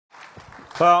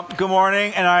Well, good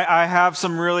morning, and I have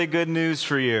some really good news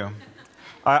for you.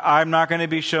 I'm not going to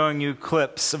be showing you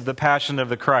clips of the Passion of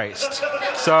the Christ.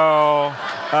 So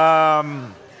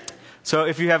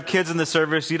if you have kids in the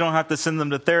service, you don't have to send them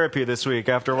to therapy this week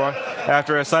after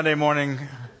a Sunday morning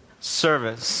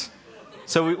service.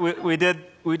 So we did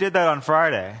that on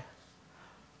Friday.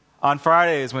 On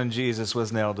Friday is when Jesus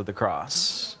was nailed to the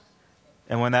cross,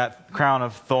 and when that crown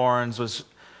of thorns was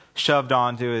shoved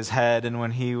onto his head, and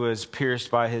when he was pierced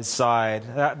by his side.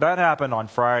 That happened on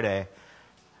Friday.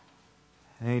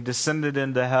 And he descended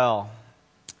into hell,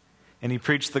 and he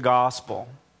preached the gospel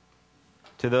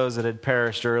to those that had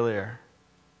perished earlier.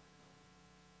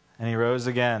 And he rose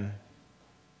again,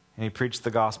 and he preached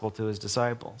the gospel to his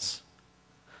disciples.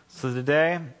 So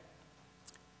today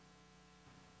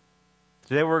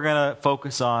we're going to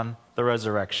focus on the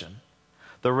resurrection.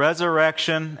 The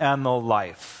resurrection and the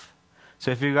life. So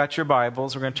if you've got your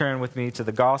Bibles, we're going to turn with me to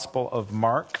the Gospel of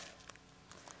Mark.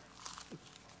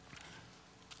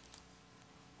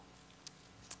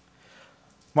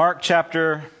 Mark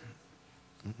chapter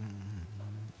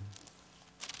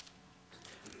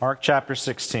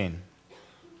 16.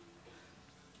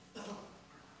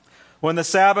 When the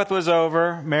Sabbath was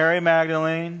over, Mary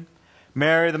Magdalene,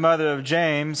 Mary the mother of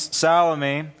James,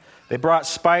 Salome, they brought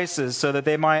spices so that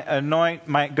they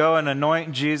might go and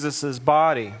anoint Jesus'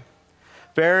 body.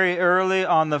 Very early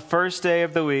on the first day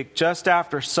of the week, just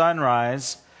after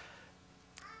sunrise,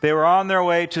 they were on their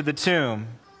way to the tomb,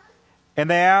 and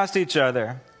they asked each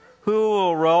other, "Who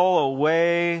will roll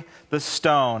away the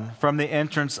stone from the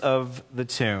entrance of the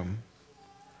tomb?"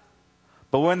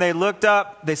 But when they looked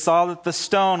up, they saw that the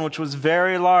stone, which was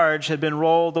very large, had been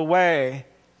rolled away.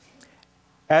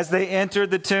 As they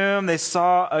entered the tomb, they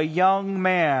saw a young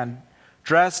man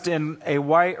dressed in a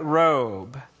white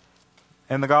robe.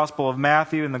 In the Gospel of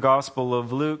Matthew and the Gospel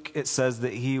of Luke, it says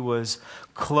that he was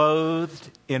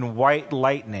clothed in white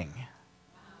lightning.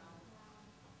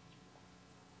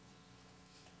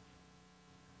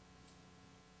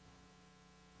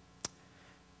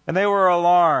 And they were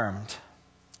alarmed.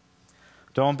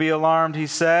 "Don't be alarmed," he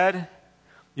said.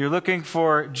 "You're looking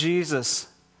for Jesus,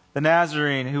 the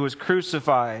Nazarene, who was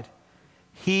crucified.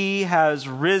 He has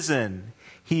risen.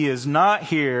 He is not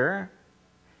here.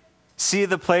 See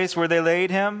the place where they laid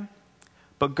him?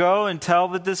 But go and tell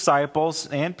the disciples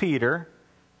and Peter,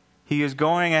 he is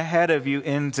going ahead of you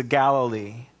into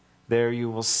Galilee. There you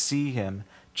will see him,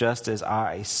 just as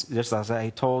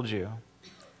I told you."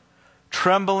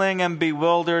 Trembling and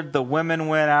bewildered, the women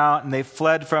went out and they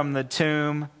fled from the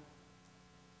tomb.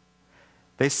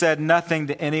 They said nothing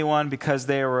to anyone because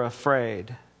they were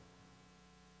afraid.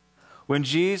 When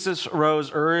Jesus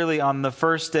rose early on the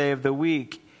first day of the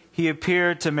week, he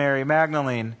appeared to Mary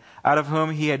Magdalene, out of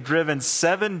whom he had driven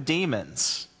 7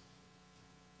 demons.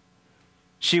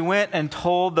 She went and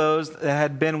told those that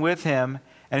had been with him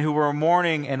and who were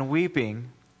mourning and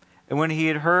weeping. And when he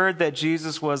had heard that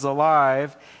Jesus was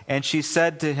alive, and she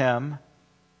said to him,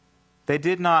 they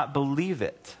did not believe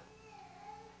it.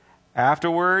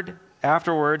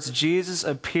 Afterwards, Jesus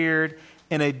appeared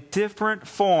in a different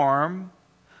form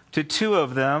to 2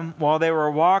 of them while they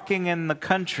were walking in the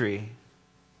country.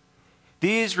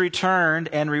 These returned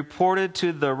and reported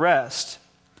to the rest,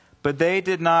 but they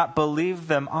did not believe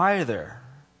them either.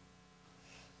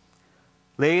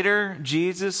 Later,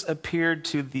 Jesus appeared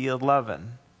to the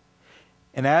 11.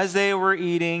 And as they were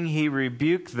eating, he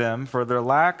rebuked them for their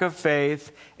lack of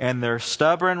faith and their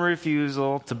stubborn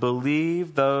refusal to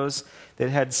believe those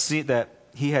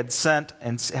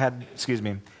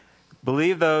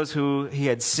believe those who he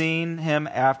had seen him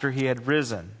after he had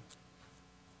risen.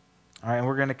 All right, and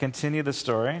we're going to continue the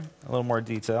story, a little more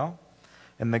detail,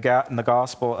 in the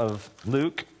Gospel of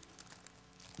Luke,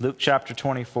 Luke chapter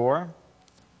 24,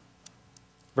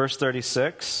 verse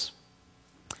 36.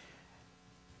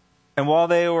 And while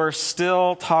they were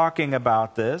still talking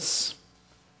about this,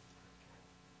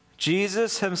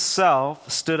 Jesus himself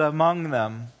stood among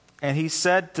them, and he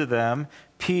said to them,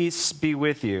 "Peace be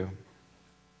with you."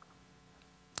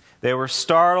 They were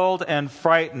startled and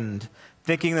frightened,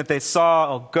 thinking that they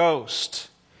saw a ghost.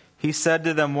 He said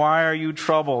to them, "Why are you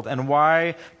troubled, and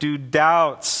why do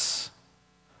doubts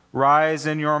rise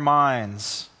in your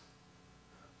minds?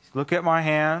 Look at my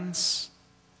hands.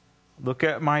 Look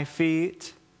at my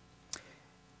feet.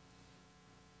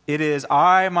 It is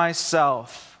I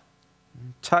myself.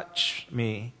 Touch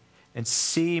me and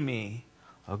see me.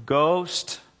 A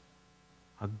ghost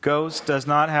does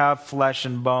not have flesh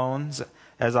and bones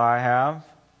as I have."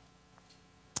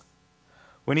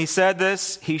 When he said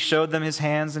this, he showed them his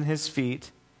hands and his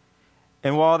feet.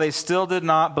 And while they still did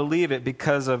not believe it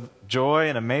because of joy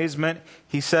and amazement,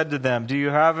 he said to them, "Do you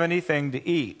have anything to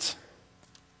eat?"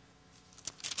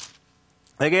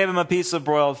 They gave him a piece of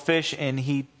broiled fish, and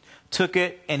he took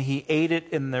it and he ate it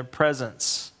in their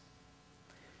presence.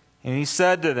 And he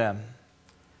said to them,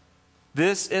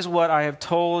 "This is what I have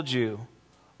told you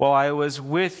while I was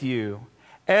with you.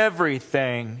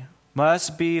 Everything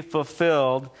must be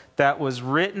fulfilled that was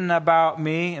written about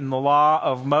me in the law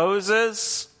of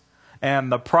Moses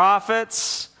and the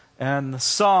prophets and the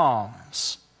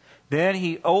Psalms." Then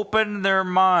he opened their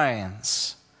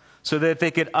minds so that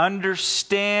they could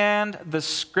understand the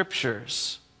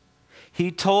Scriptures.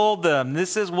 He told them,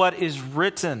 this is what is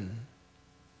written,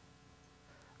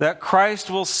 that Christ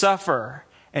will suffer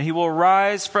and he will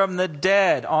rise from the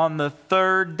dead on the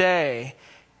third day,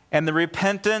 and the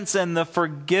repentance and the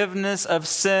forgiveness of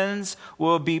sins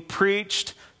will be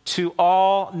preached to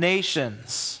all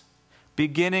nations,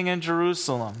 beginning in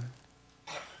Jerusalem.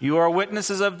 You are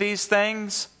witnesses of these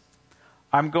things.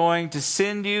 I'm going to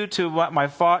send you what my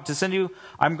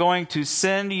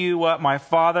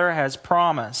Father has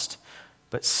promised.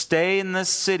 But stay in this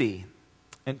city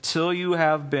until you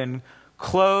have been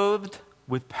clothed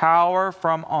with power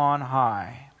from on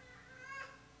high.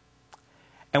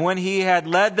 And when he had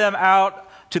led them out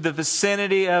to the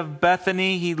vicinity of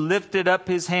Bethany, he lifted up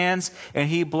his hands and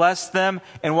he blessed them.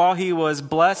 And while he was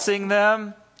blessing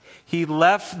them, he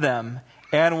left them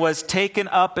and was taken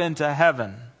up into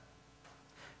heaven.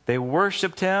 They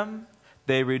worshiped him.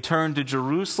 They returned to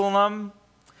Jerusalem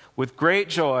with great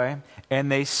joy,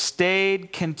 and they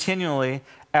stayed continually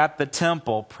at the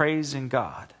temple, praising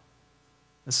God.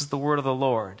 This is the word of the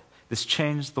Lord. This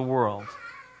changed the world.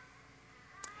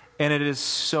 And it is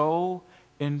so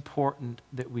important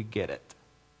that we get it.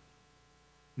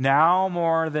 Now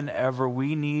more than ever,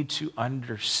 we need to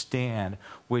understand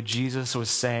what Jesus was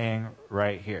saying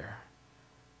right here.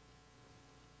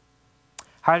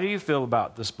 How do you feel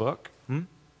about this book?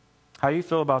 How do you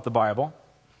feel about the Bible?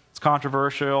 It's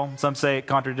controversial. Some say it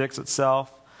contradicts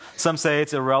itself. Some say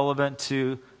it's irrelevant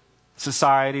to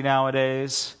society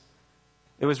nowadays.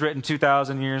 It was written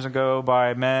 2,000 years ago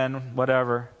by men,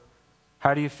 whatever.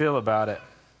 How do you feel about it?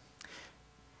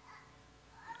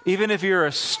 Even if you're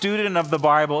a student of the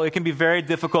Bible, it can be very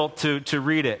difficult to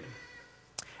read it.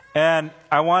 And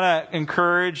I want to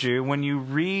encourage you, when you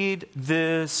read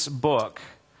this book,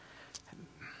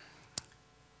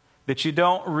 that you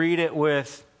don't read it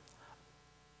with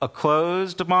a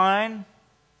closed mind,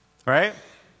 right?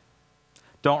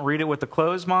 Don't read it with a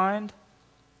closed mind,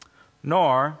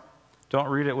 nor don't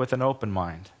read it with an open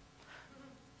mind.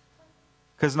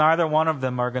 Because neither one of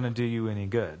them are going to do you any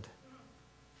good.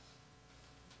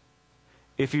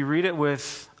 If you read it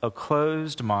with a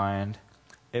closed mind,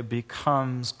 it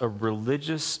becomes a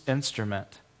religious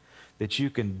instrument that you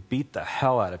can beat the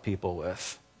hell out of people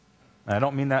with. And I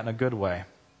don't mean that in a good way.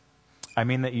 I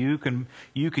mean that you can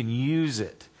use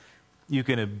it. You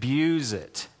can abuse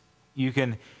it. You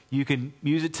can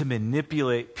use it to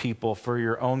manipulate people for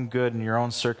your own good and your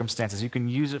own circumstances. You can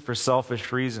use it for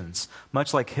selfish reasons,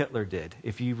 much like Hitler did.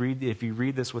 If you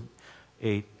read this with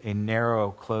a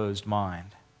narrow, closed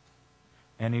mind.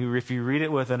 And if you read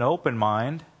it with an open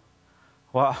mind,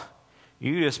 well,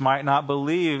 you just might not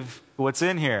believe what's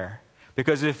in here.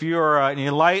 Because if you're an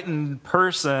enlightened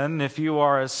person, if you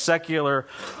are a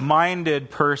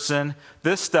secular-minded person,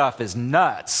 this stuff is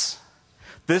nuts.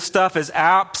 This stuff is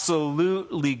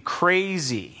absolutely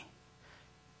crazy.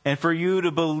 And for you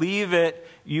to believe it,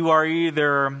 you are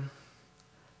either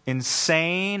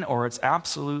insane or it's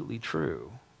absolutely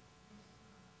true.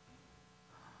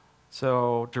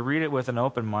 So to read it with an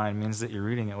open mind means that you're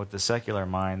reading it with the secular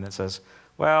mind that says,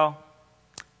 well,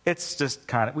 it's just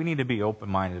we need to be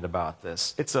open-minded about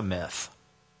this. It's a myth.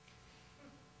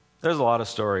 There's a lot of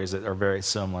stories that are very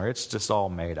similar. It's just all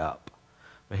made up.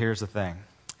 But here's the thing.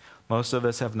 Most of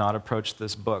us have not approached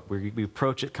this book. We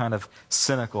approach it kind of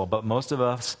cynical, but most of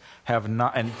us have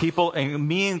not, and people, and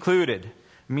me included,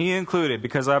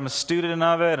 because I'm a student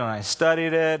of it, and I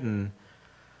studied it, and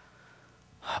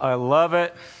I love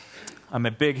it. I'm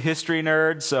a big history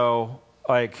nerd, so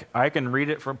I can read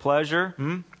it for pleasure.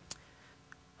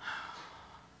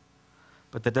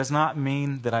 But that does not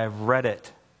mean that I've read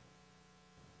it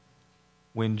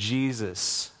when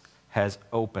Jesus has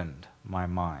opened my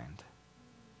mind.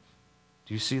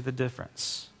 Do you see the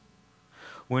difference?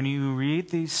 When you read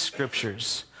these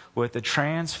scriptures with a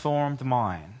transformed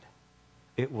mind,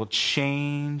 it will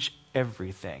change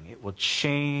everything. It will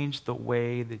change the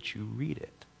way that you read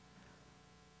it.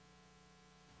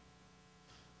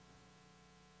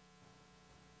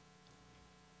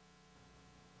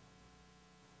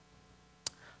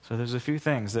 So there's a few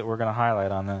things that we're going to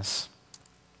highlight on this.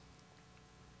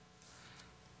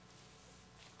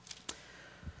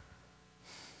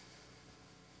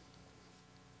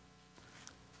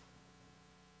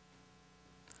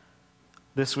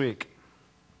 This week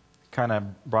kind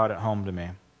of brought it home to me.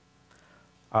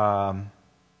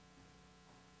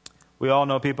 We all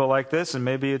know people like this, and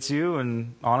maybe it's you,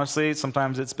 and honestly,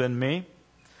 sometimes it's been me.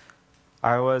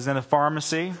 I was in a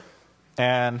pharmacy,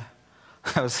 and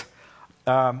I was,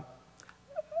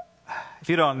 if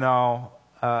you don't know,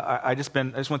 I just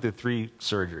went through 3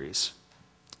 surgeries,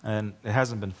 and it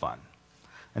hasn't been fun.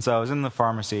 And so I was in the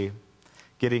pharmacy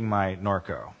getting my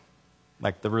Norco,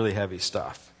 like the really heavy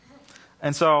stuff.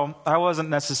 And so I wasn't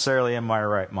necessarily in my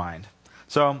right mind.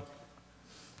 So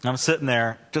I'm sitting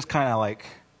there just kind of like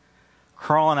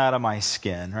crawling out of my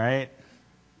skin, right?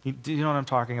 Do you know what I'm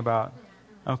talking about?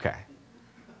 Okay.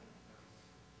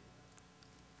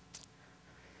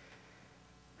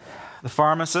 The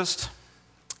pharmacist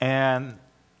and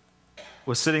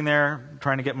was sitting there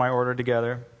trying to get my order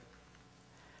together.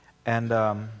 And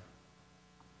I'm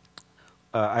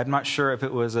not sure if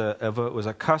it was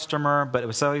a customer, but it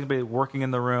was somebody working in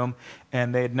the room,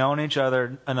 and they had known each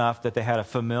other enough that they had a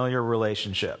familiar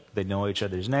relationship. They know each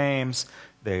other's names.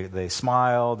 They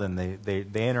smiled and they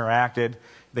interacted.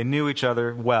 They knew each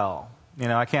other well.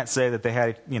 I can't say that they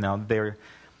had they were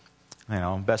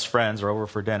best friends or over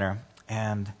for dinner.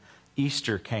 And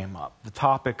Easter came up. The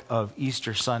topic of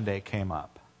Easter Sunday came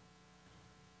up.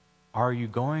 Are you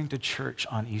going to church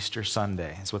on Easter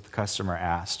Sunday? Is what the customer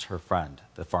asked her friend,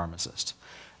 the pharmacist.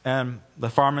 And the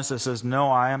pharmacist says,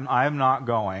 no, I am not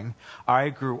going. I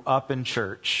grew up in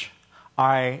church.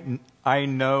 I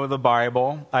know the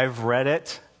Bible. I've read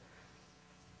it.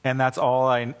 And that's all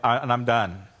and I'm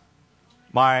done.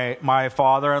 My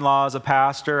father-in-law is a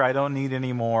pastor. I don't need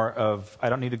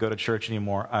to go to church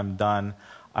anymore. I'm done.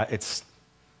 It's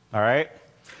all right.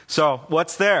 So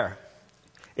what's there?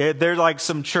 There's like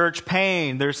some church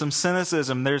pain. There's some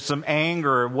cynicism. There's some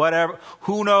anger. Whatever.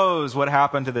 Who knows what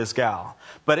happened to this gal?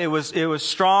 But it was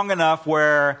strong enough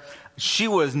where she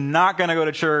was not going to go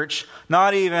to church,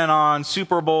 not even on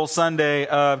Super Bowl Sunday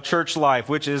of church life,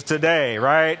 which is today,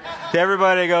 right?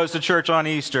 Everybody goes to church on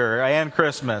Easter and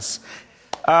Christmas.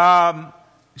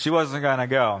 She wasn't going to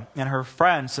go. And her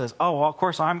friend says, oh, well, of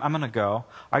course I'm going to go.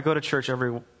 I go to church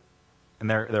and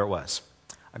there it was.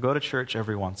 I go to church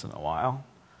every once in a while.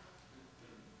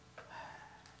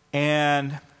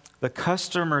 And the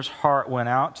customer's heart went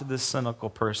out to this cynical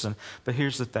person. But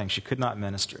here's the thing. She could not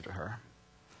minister to her.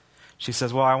 She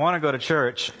says, well, I want to go to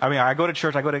church. I go to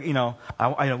church. I go to,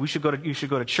 you should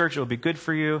go to church. It will be good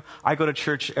for you. I go to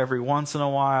church every once in a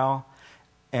while.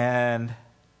 And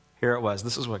here it was.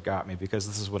 This is what got me, because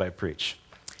this is what I preach.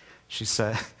 She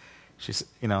said, she said,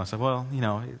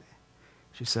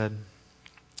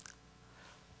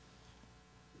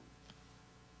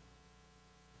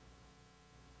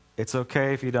 it's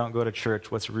okay if you don't go to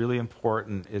church. What's really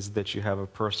important is that you have a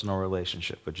personal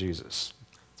relationship with Jesus.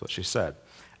 That's what she said.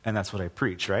 And that's what I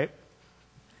preach, right?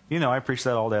 I preach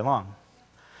that all day long.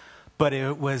 But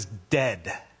it was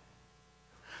dead.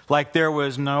 Like there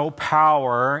was no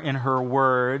power in her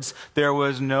words. There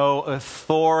was no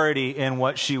authority in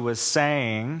what she was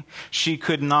saying. She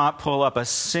could not pull up a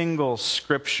single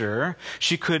scripture.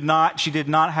 She did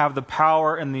not have the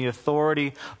power and the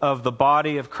authority of the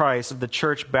body of Christ, of the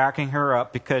church backing her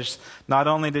up, because not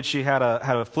only did she have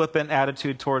a flippant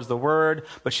attitude towards the word,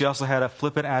 but she also had a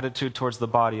flippant attitude towards the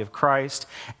body of Christ.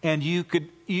 And you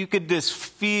could just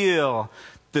feel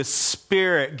the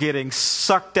spirit getting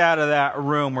sucked out of that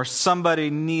room where somebody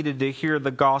needed to hear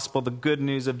the gospel, the good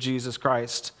news of Jesus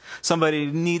Christ. Somebody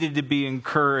needed to be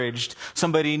encouraged.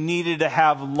 Somebody needed to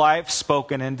have life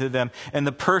spoken into them. And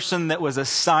the person that was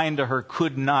assigned to her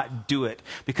could not do it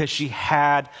because she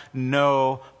had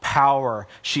no power.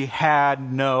 She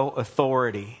had no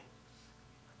authority.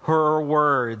 Her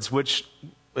words, which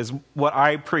is what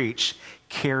I preach,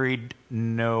 carried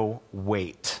no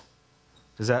weight.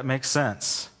 Does that make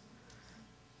sense?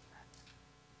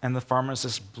 And the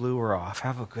pharmacist blew her off.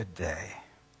 Have a good day.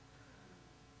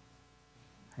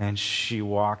 And she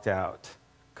walked out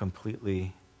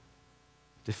completely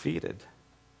defeated.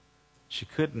 She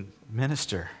couldn't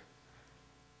minister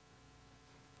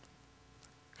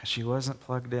because she wasn't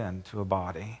plugged in to a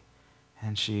body,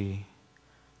 and she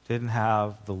didn't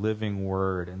have the living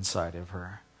word inside of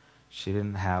her. She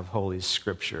didn't have Holy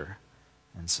Scripture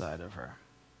inside of her.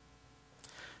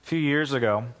 A few years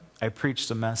ago, I preached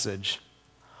a message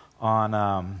on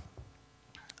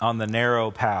the narrow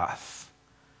path,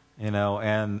 and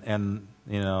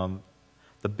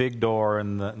the big door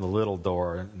and the little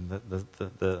door, and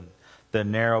the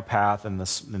narrow path and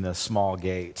the small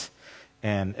gate.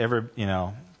 And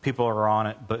people are on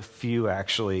it, but few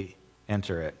actually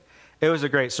enter it. It was a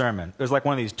great sermon. It was like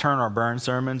one of these turn or burn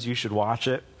sermons. You should watch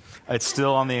it. It's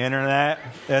still on the internet.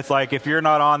 It's like, if you're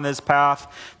not on this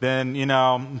path, then,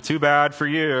 too bad for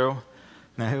you.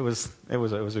 It was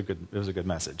a good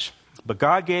message. But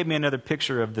God gave me another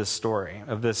picture of this story,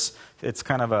 of this. It's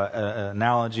kind of an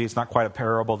analogy. It's not quite a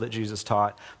parable that Jesus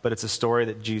taught, but it's a story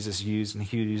that Jesus used, and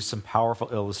he used some powerful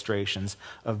illustrations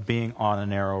of being on a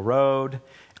narrow road,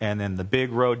 and then the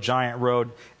big road, giant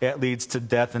road, it leads to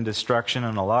death and destruction,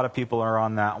 and a lot of people are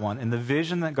on that one. And the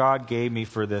vision that God gave me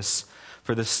for this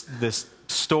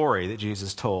story that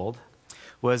Jesus told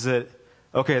was that,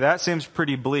 okay, that seems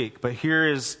pretty bleak, but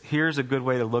here's a good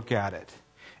way to look at it.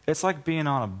 It's like being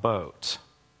on a boat.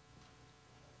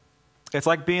 It's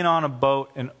like being on a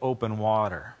boat in open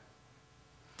water.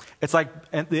 It's like,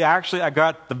 I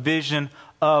got the vision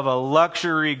of a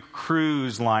luxury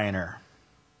cruise liner.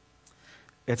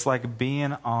 It's like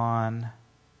being on,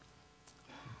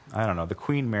 I don't know, the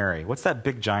Queen Mary. What's that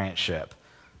big giant ship?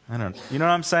 You know what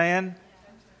I'm saying?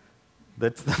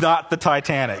 That's not the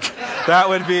Titanic. That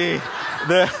would be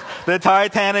the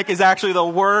Titanic is actually the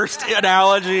worst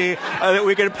analogy that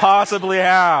we could possibly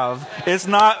have. It's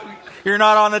not, you're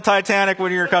not on the Titanic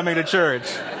when you're coming to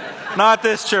church. Not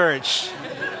this church.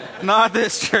 Not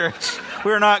this church.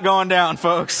 We're not going down,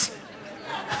 folks.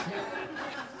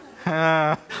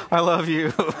 I love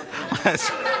you.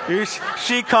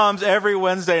 She comes every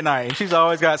Wednesday night, and she's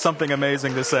always got something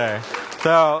amazing to say.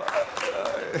 So,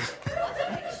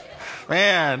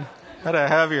 man, had to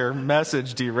have your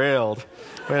message derailed.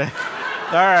 All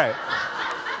right.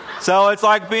 So it's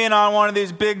like being on one of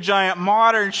these big, giant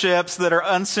modern ships that are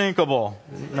unsinkable.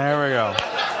 There we go.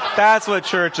 That's what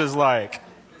church is like.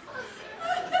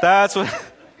 That's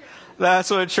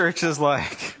what church is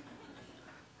like.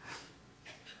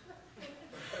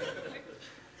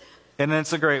 And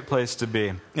it's a great place to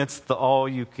be. It's the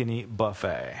all-you-can-eat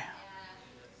buffet.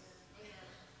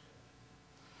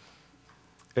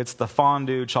 It's the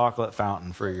fondue chocolate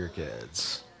fountain for your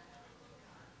kids.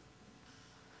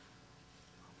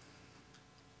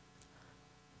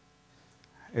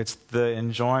 It's the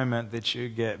enjoyment that you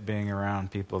get being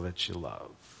around people that you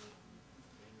love.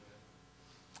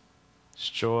 It's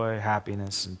joy,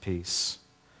 happiness, and peace.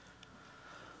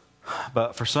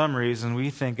 But for some reason,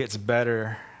 we think it's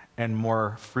better and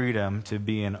more freedom to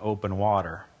be in open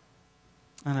water.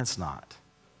 And it's not.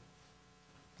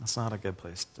 It's not a good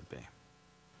place to be.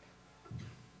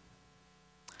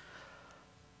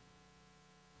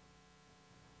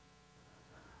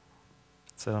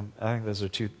 So I think those are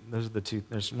the two,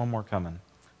 there's one more coming.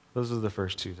 Those are the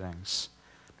first two things.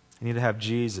 We need to have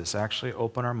Jesus actually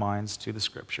open our minds to the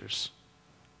Scriptures.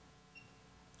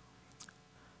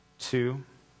 2,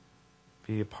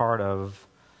 be a part of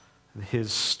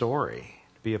his story,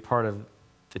 be a part of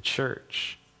the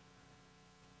church.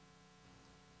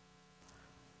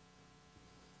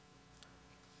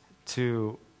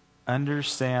 To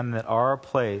understand that our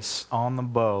place on the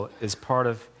boat is part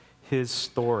of his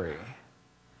story,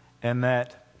 and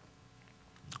that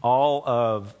all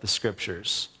of the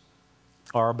Scriptures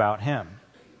are about him.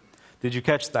 Did you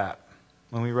catch that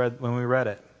when we read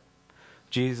it?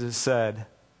 Jesus said,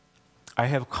 I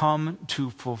have come to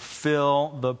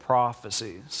fulfill the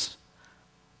prophecies.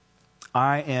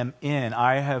 I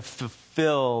have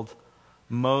fulfilled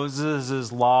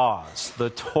Moses' laws, the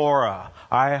Torah.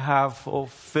 I have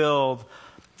fulfilled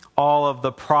all of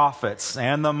the prophets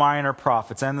and the minor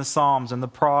prophets and the Psalms and the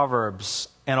Proverbs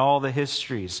and all the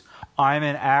histories. I'm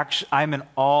in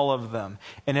all of them.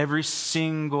 And every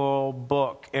single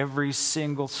book, every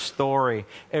single story,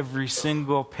 every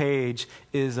single page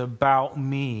is about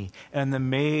me. And the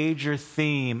major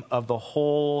theme of the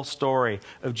whole story,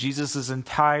 of Jesus'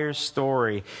 entire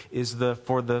story, is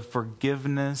for the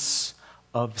forgiveness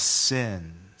of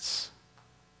sins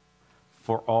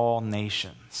for all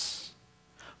nations,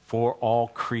 for all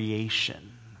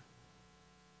creation.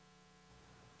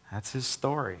 That's his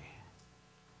story.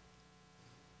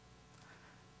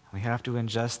 We have to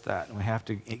ingest that, and we have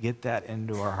to get that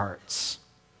into our hearts.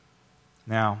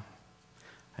 Now,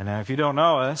 if you don't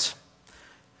know us,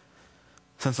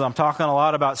 since I'm talking a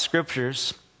lot about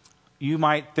Scriptures, you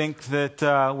might think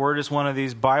that we're just one of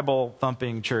these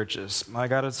Bible-thumping churches. I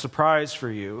got a surprise for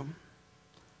you.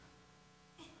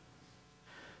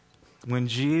 When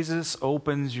Jesus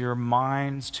opens your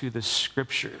minds to the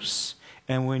Scriptures,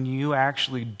 and when you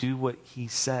actually do what he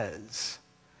says,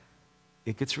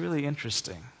 it gets really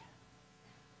interesting.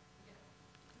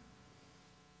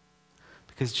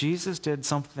 Because Jesus did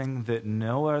something that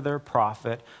no other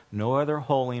prophet, no other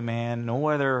holy man, no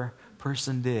other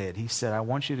person did. He said, I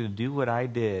want you to do what I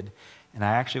did, and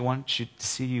I actually want you to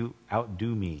see you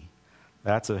outdo me.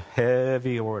 That's a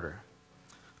heavy order.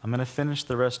 I'm going to finish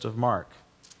the rest of Mark.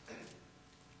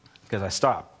 Because I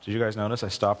stopped. Did you guys notice I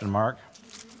stopped in Mark?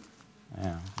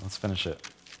 Yeah, let's finish it.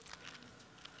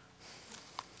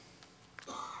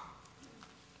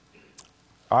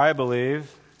 I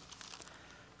believe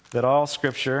that all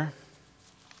Scripture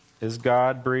is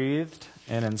God-breathed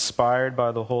and inspired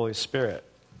by the Holy Spirit.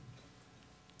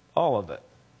 All of it.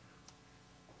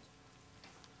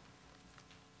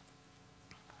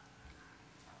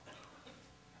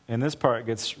 And this part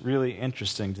gets really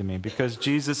interesting to me because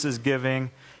Jesus is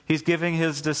giving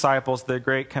his disciples the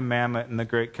great commandment and the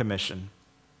great commission.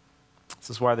 This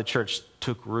is why the church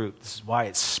took root. This is why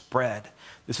it spread.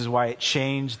 This is why it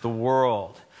changed the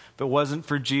world. If it wasn't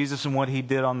for Jesus and what he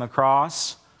did on the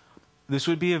cross, this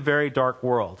would be a very dark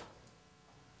world.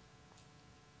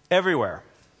 Everywhere.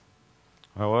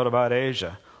 Well, what about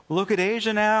Asia? Well, look at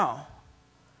Asia now.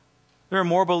 There are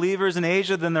more believers in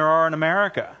Asia than there are in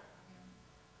America.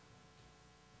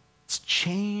 It's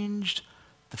changed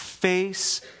the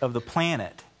face of the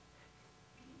planet.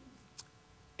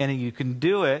 And you can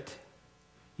do it.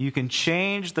 You can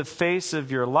change the face of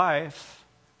your life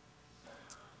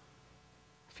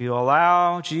if you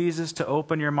allow Jesus to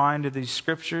open your mind to these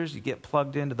scriptures. You get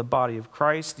plugged into the body of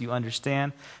Christ. You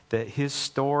understand that his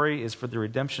story is for the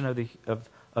redemption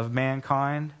of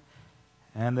mankind.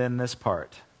 And then this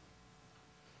part.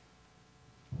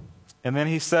 And then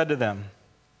he said to them,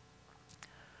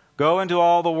 go into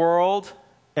all the world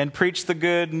and preach the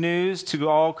good news to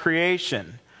all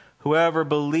creation. Whoever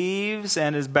believes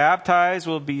and is baptized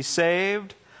will be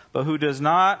saved, but who does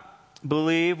not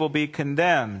believe will be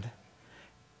condemned.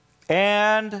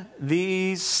 And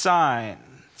these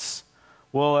signs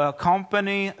will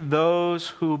accompany those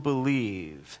who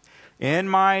believe. In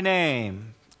my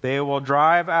name, they will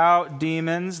drive out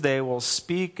demons. They will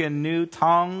speak in new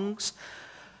tongues.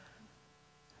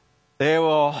 They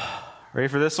will, ready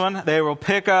for this one? They will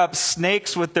pick up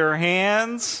snakes with their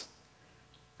hands.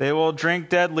 They will drink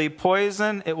deadly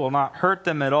poison. It will not hurt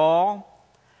them at all.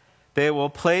 They will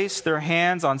place their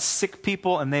hands on sick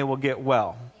people and they will get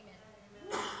well.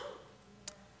 Amen.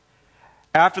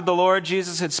 After the Lord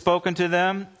Jesus had spoken to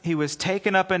them, he was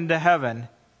taken up into heaven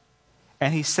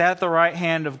and he sat at the right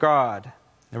hand of God.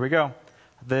 There we go.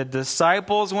 The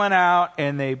disciples went out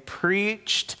and they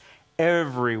preached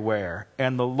everywhere,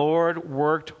 and the Lord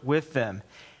worked with them.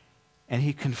 And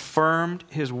he confirmed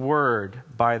his word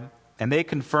and they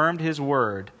confirmed his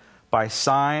word by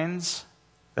signs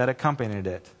that accompanied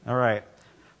it. All right.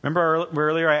 Remember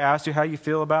earlier I asked you how you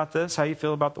feel about this? How you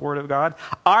feel about the Word of God?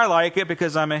 I like it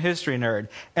because I'm a history nerd.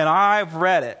 And I've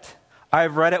read it.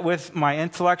 I've read it with my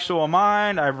intellectual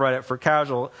mind. I've read it for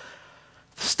casual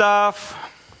stuff.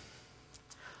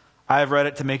 I've read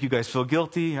it to make you guys feel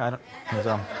guilty. I've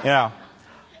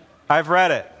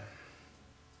read it.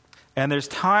 And there's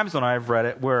times when I've read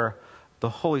it where the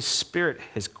Holy Spirit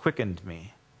has quickened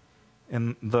me.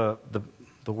 And the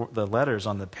letters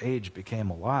on the page became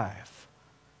alive.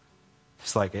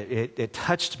 It's like it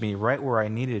touched me right where I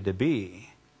needed to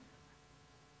be.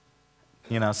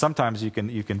 You know, sometimes you can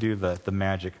do the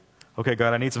magic. Okay,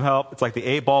 God, I need some help. It's like the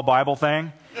 8-ball Bible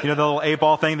thing. You know, the little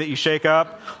 8-ball thing that you shake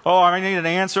up. Oh, I need an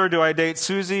answer. Do I date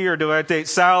Susie or do I date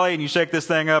Sally? And you shake this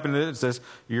thing up and it says,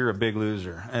 you're a big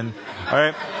loser. And all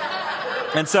right.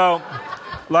 And so,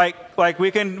 like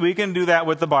we can do that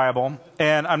with the Bible.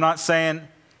 And I'm not saying,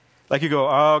 like you go,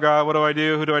 oh God, what do I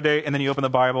do? Who do I date? And then you open the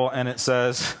Bible and it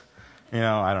says, you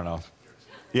know, I don't know.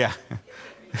 Yeah.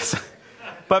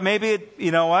 But maybe,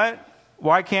 you know what?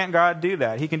 Why can't God do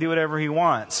that? He can do whatever he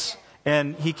wants.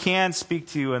 And he can speak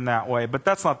to you in that way, but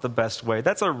that's not the best way.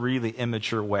 That's a really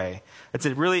immature way. It's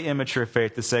a really immature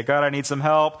faith to say, God, I need some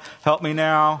help. Help me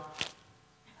now.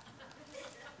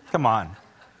 Come on.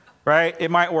 Right?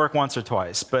 It might work once or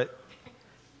twice, but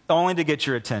only to get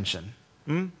your attention.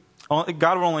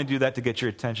 God will only do that to get your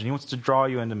attention. He wants to draw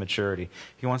you into maturity.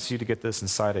 He wants you to get this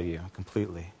inside of you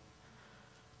completely,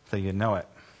 so you know it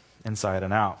inside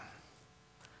and out.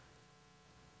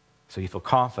 So you feel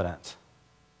confident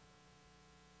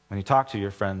when you talk to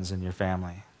your friends and your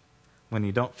family, when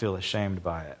you don't feel ashamed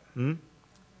by it. You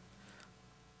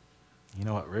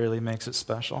know what really makes it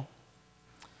special?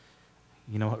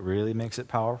 You know what really makes it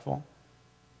powerful?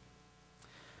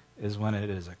 Is when it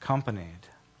is accompanied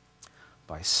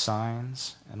by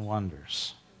signs and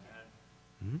wonders.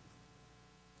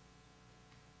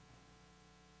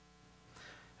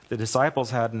 If the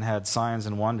disciples hadn't had signs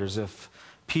and wonders, if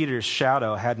Peter's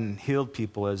shadow hadn't healed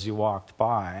people as you walked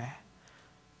by,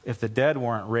 if the dead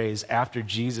weren't raised after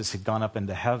Jesus had gone up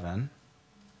into heaven,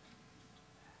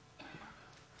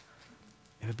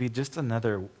 it would be just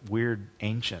another weird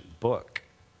ancient book.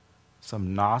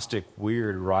 Some Gnostic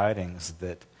weird writings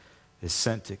that is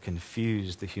sent to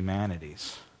confuse the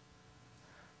humanities.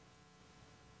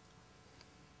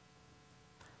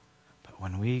 But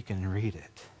when we can read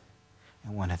it,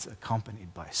 and when it's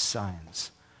accompanied by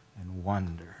signs and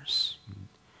wonders,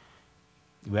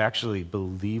 you actually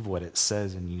believe what it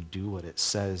says and you do what it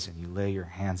says and you lay your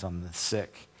hands on the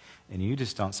sick. And you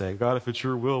just don't say, God, if it's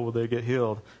your will they get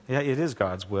healed? Yeah, it is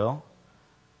God's will.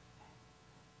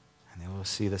 And they will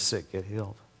see the sick get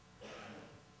healed.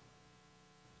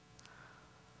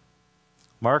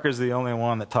 Mark is the only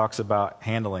one that talks about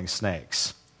handling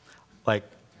snakes. Like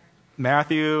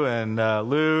Matthew and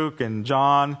Luke and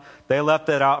John, they left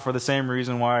that out for the same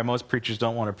reason why most preachers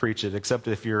don't want to preach it, except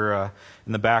if you're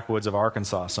in the backwoods of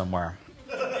Arkansas somewhere.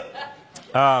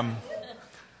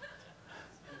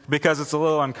 Because it's a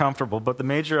little uncomfortable. But the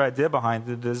major idea behind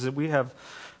it is that we have,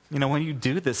 when you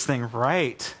do this thing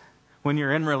right, when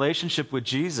you're in relationship with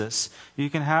Jesus, you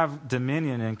can have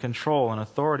dominion and control and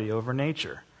authority over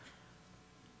nature.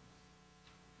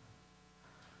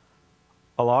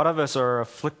 A lot of us are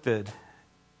afflicted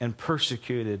and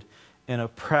persecuted and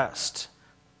oppressed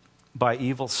by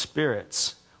evil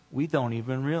spirits. We don't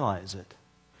even realize it.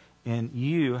 And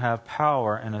you have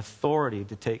power and authority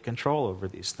to take control over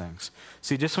these things.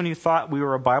 See, just when you thought we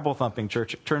were a Bible-thumping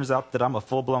church, it turns out that I'm a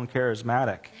full-blown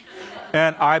charismatic.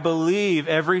 And I believe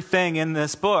everything in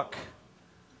this book.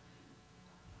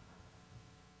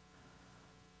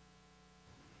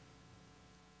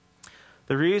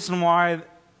 The reason why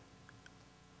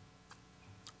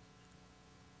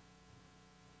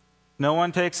no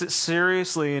one takes it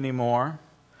seriously anymore,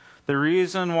 the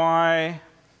reason why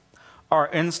our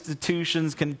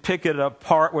institutions can pick it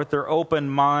apart with their open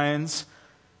minds,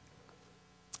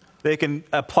 they can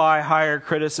apply higher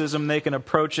criticism, they can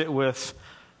approach it with,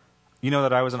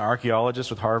 that I was an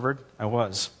archaeologist with Harvard? I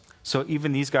was. So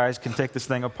even these guys can take this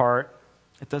thing apart.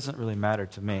 It doesn't really matter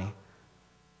to me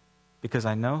because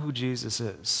I know who Jesus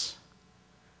is.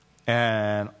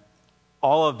 And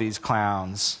all of these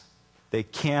clowns, they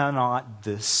cannot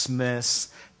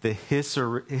dismiss the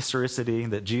historicity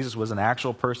that Jesus was an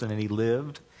actual person and he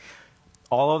lived.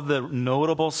 All of the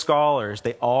notable scholars,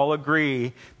 they all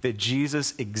agree that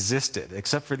Jesus existed,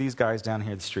 except for these guys down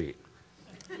here at the street.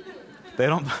 They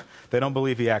don't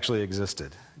believe he actually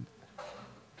existed.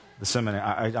 The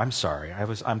seminary. I'm sorry.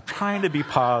 I'm trying to be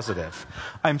positive.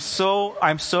 I'm trying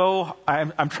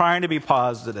to be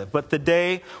positive. But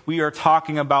today we are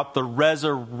talking about the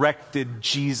resurrected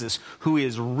Jesus, who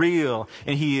is real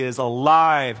and he is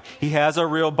alive. He has a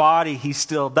real body. He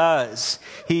still does.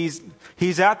 He's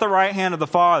at the right hand of the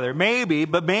Father.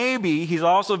 Maybe he's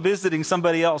also visiting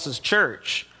somebody else's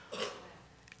church.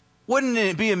 Wouldn't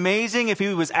it be amazing if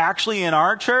he was actually in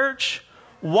our church?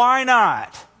 Why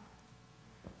not?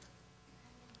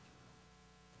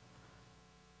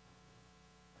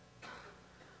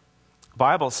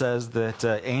 Bible says that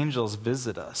angels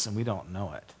visit us and we don't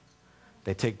know it.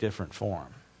 They take different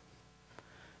form.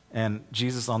 And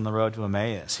Jesus on the road to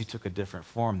Emmaus, he took a different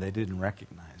form. They didn't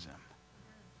recognize him.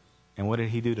 And what did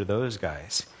he do to those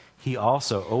guys? He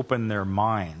also opened their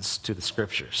minds to the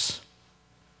scriptures.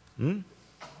 In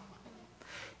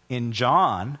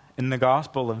John, in the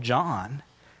Gospel of John,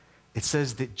 it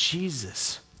says that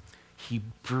Jesus, he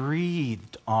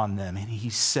breathed on them and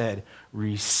he said,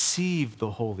 receive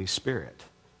the Holy Spirit.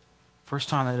 First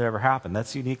time that ever happened.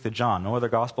 That's unique to John. No other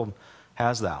gospel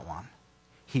has that one.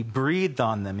 He breathed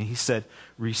on them and he said,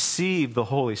 receive the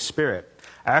Holy Spirit.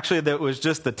 Actually, that was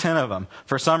just the 10 of them.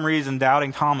 For some reason,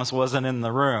 doubting Thomas wasn't in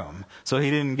the room. So he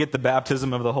didn't get the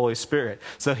baptism of the Holy Spirit.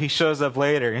 So he shows up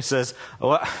later and he says,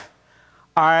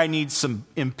 I need some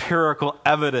empirical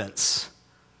evidence.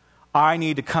 I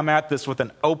need to come at this with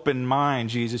an open mind,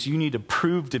 Jesus. You need to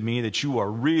prove to me that you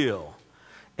are real.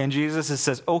 And Jesus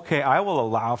says, okay, I will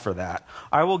allow for that.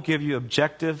 I will give you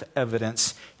objective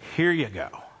evidence. Here you go.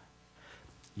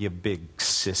 You big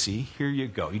sissy, here you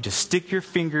go. You just stick your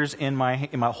fingers in my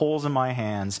holes in my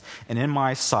hands and in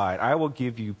my side. I will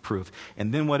give you proof.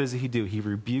 And then what does he do? He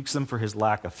rebukes them for his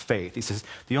lack of faith. He says,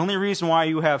 the only reason why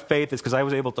you have faith is because I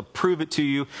was able to prove it to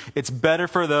you. It's better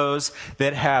for those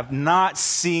that have not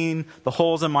seen the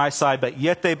holes in my side, but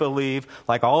yet they believe,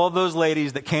 like all of those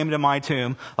ladies that came to my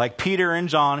tomb, like Peter and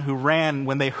John who ran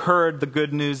when they heard the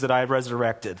good news that I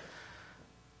resurrected.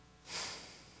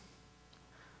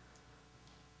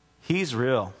 He's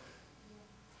real.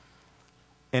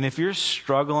 And if you're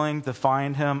struggling to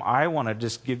find him, I want to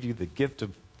just give you the gift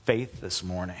of faith this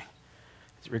morning.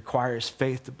 It requires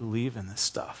faith to believe in this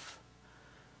stuff.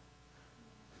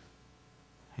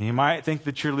 And you might think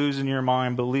that you're losing your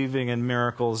mind believing in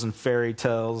miracles and fairy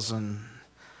tales and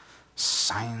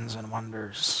signs and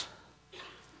wonders.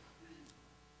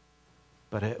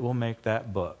 But it will make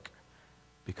that book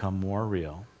become more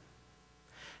real.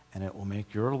 And it will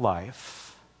make your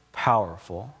life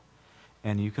powerful.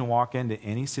 And you can walk into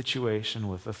any situation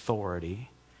with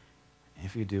authority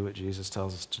if you do what Jesus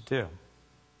tells us to do.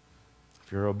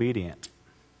 If you're obedient.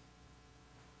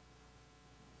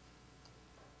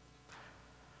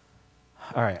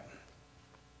 All right.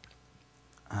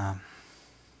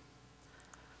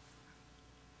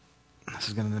 This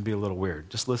is going to be a little weird.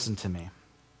 Just listen to me.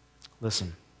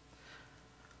 Listen.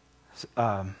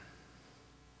 I'm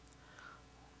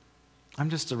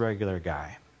just a regular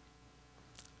guy.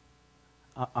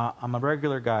 I'm a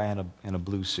regular guy in a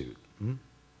blue suit.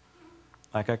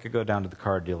 Like I could go down to the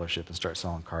car dealership and start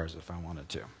selling cars if I wanted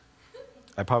to.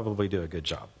 I probably do a good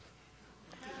job.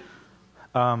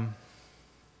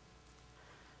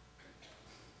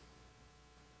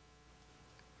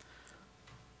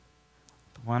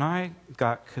 When I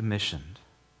got commissioned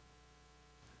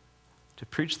to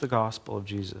preach the gospel of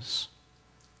Jesus,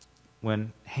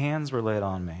 when hands were laid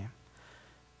on me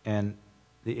and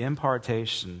the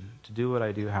impartation to do what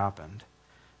I do happened,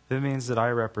 that means that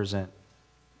I represent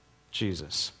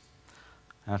Jesus.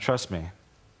 Now trust me,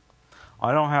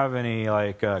 I don't have any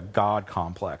God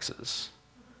complexes.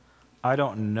 I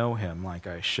don't know him like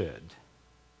I should.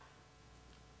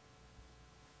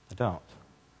 I don't.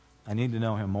 I need to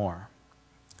know him more.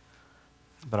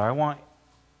 But I want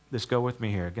this, go with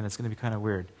me here. Again, it's going to be kind of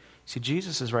weird. See,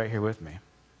 Jesus is right here with me.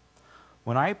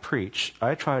 When I preach,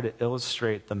 I try to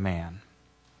illustrate the man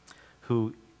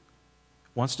who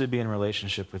wants to be in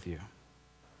relationship with you.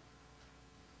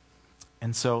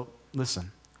 And so,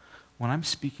 listen, when I'm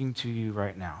speaking to you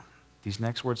right now, these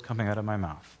next words coming out of my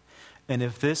mouth, and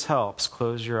if this helps,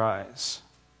 close your eyes.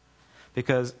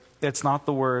 Because it's not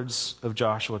the words of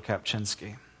Joshua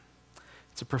Kapczynski.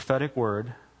 It's a prophetic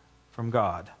word from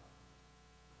God.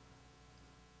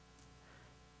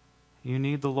 You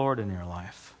need the Lord in your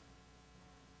life.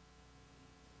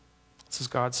 This is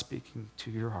God speaking to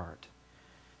your heart.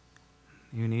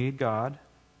 You need God.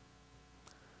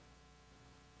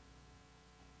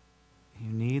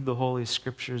 You need the Holy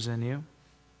Scriptures in you.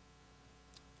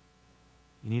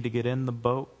 You need to get in the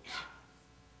boat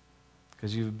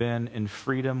because you've been in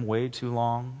freedom way too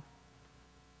long.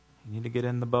 You need to get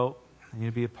in the boat. You need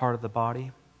to be a part of the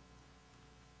body.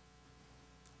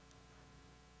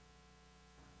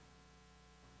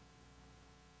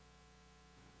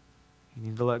 You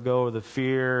need to let go of the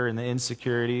fear and the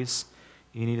insecurities.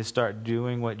 You need to start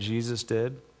doing what Jesus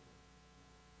did.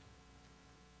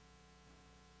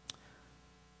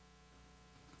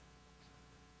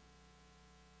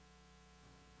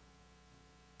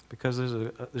 Because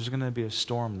there's going to be a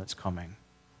storm that's coming.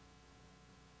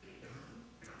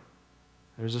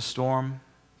 There's a storm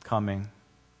coming.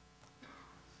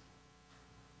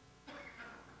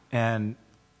 And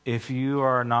if you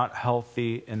are not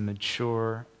healthy and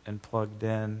mature and plugged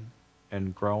in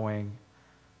and growing,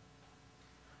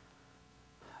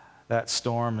 that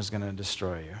storm is going to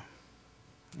destroy you.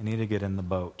 You need to get in the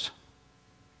boat.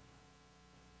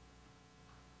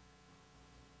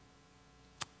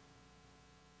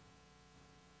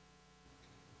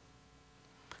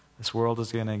 This world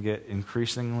is going to get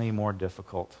increasingly more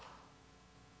difficult.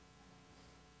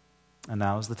 And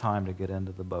now is the time to get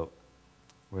into the boat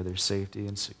where there's safety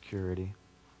and security,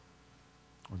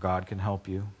 where God can help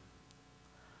you,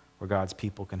 where God's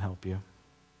people can help you.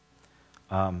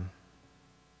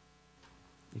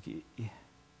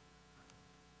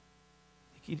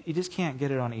 You just can't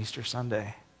get it on Easter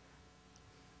Sunday.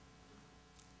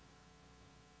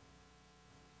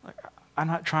 I'm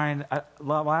not trying. The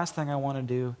last thing I want to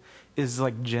do is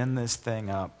gin this thing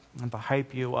up and to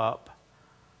hype you up.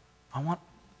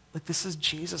 This is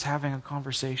Jesus having a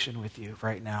conversation with you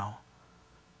right now.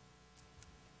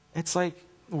 It's like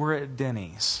we're at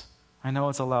Denny's. I know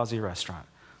it's a lousy restaurant.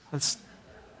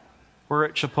 We're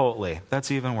at Chipotle.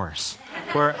 That's even worse.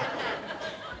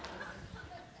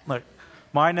 Look,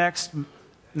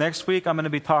 next week I'm going to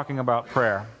be talking about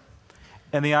prayer.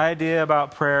 And the idea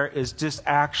about prayer is just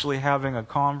actually having a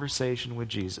conversation with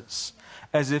Jesus,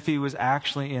 as if he was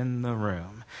actually in the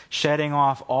room, shedding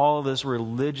off all of this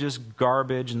religious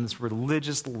garbage and this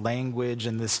religious language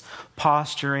and this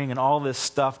posturing and all this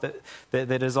stuff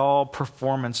that is all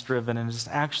performance-driven, and just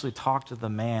actually talk to the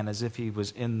man as if he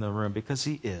was in the room, because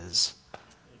he is.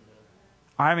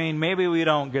 I mean, maybe we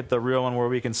don't get the real one where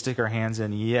we can stick our hands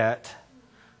in yet,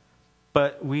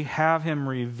 but we have him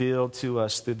revealed to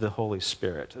us through the Holy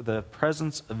Spirit. The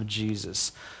presence of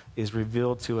Jesus is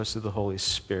revealed to us through the Holy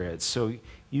Spirit. So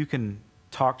you can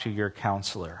talk to your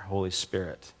counselor, Holy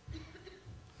Spirit.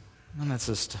 And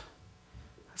that's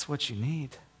what you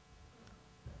need.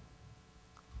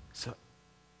 So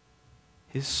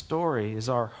his story is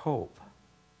our hope.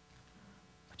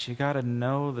 But you got to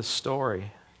know the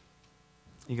story.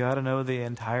 You got to know the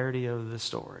entirety of the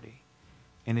story.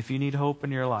 And if you need hope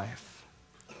in your life,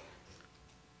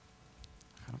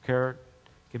 I don't care, it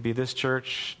could be this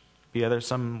church, be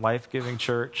some life-giving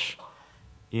church.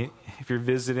 If you're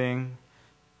visiting,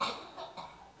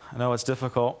 I know it's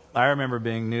difficult. I remember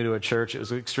being new to a church. It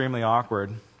was extremely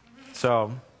awkward.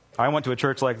 So I went to a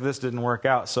church like this, didn't work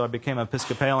out, so I became an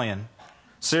Episcopalian.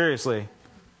 Seriously. I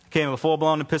became a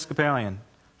full-blown Episcopalian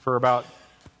for about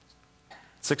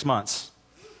 6 months.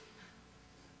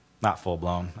 Not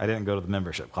full-blown. I didn't go to the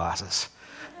membership classes.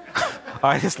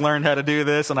 I just learned how to do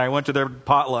this, and I went to their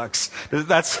potlucks.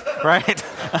 That's right.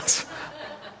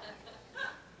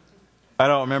 I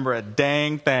don't remember a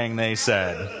dang thing they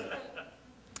said.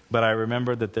 But I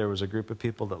remembered that there was a group of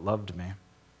people that loved me.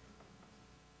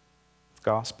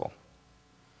 Gospel.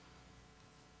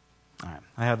 All right.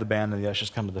 I have the band and the ushers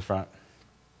come to the front.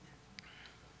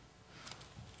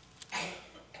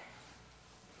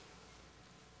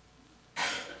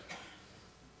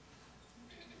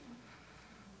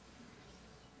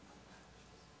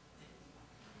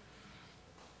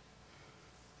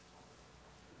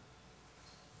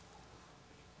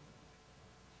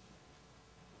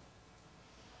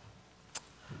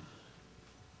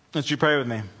 Let's you pray with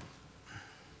me.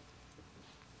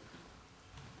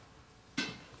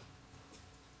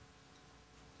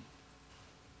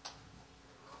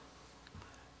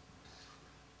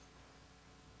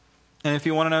 And if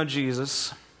you want to know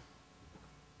Jesus,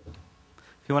 if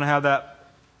you want to have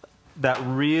that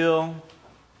real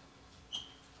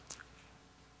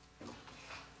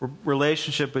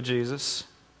relationship with Jesus,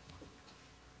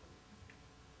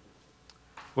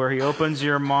 where he opens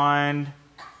your mind,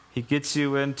 he gets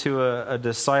you into a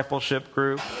discipleship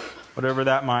group, whatever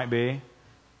that might be.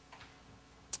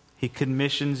 He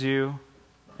commissions you,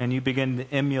 and you begin to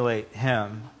emulate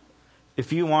him.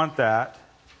 If you want that,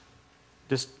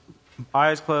 just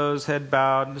eyes closed, head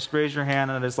bowed, just raise your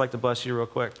hand, and I'd just like to bless you real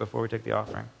quick before we take the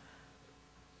offering.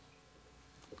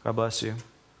 God bless you.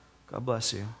 God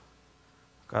bless you.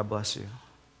 God bless you.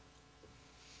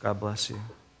 God bless you.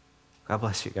 God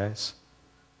bless you, guys.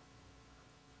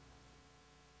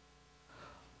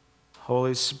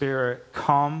 Holy Spirit,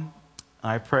 come.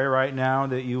 I pray right now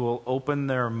that you will open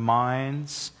their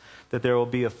minds, that there will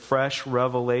be a fresh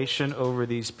revelation over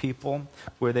these people,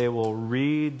 where they will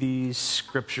read these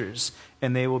scriptures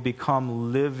and they will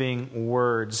become living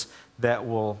words that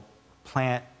will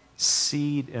plant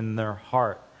seed in their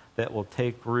heart, that will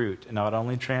take root and not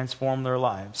only transform their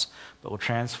lives, but will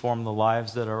transform the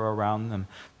lives that are around them.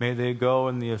 May they go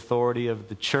in the authority of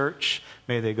the church.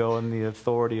 May they go in the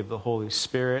authority of the Holy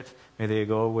Spirit. May they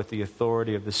go with the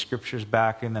authority of the scriptures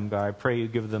backing them, God. I pray you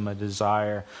give them a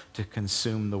desire to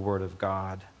consume the word of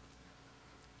God.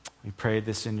 We pray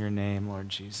this in your name, Lord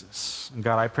Jesus. And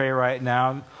God, I pray right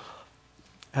now,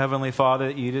 Heavenly Father,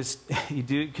 that you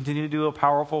continue to do a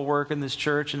powerful work in this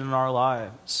church and in our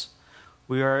lives.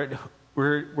 We're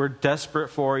desperate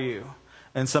for you.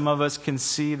 And some of us can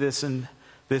see this in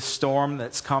this storm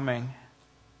that's coming.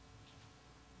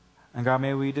 And God,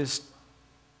 may we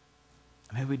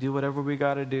do whatever we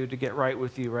got to do to get right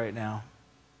with you right now.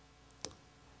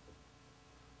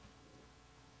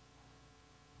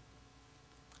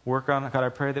 God, I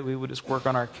pray that we would just work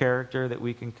on our character, that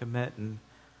we can commit and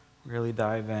really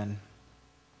dive in.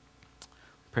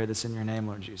 Pray this in your name,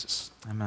 Lord Jesus. Amen.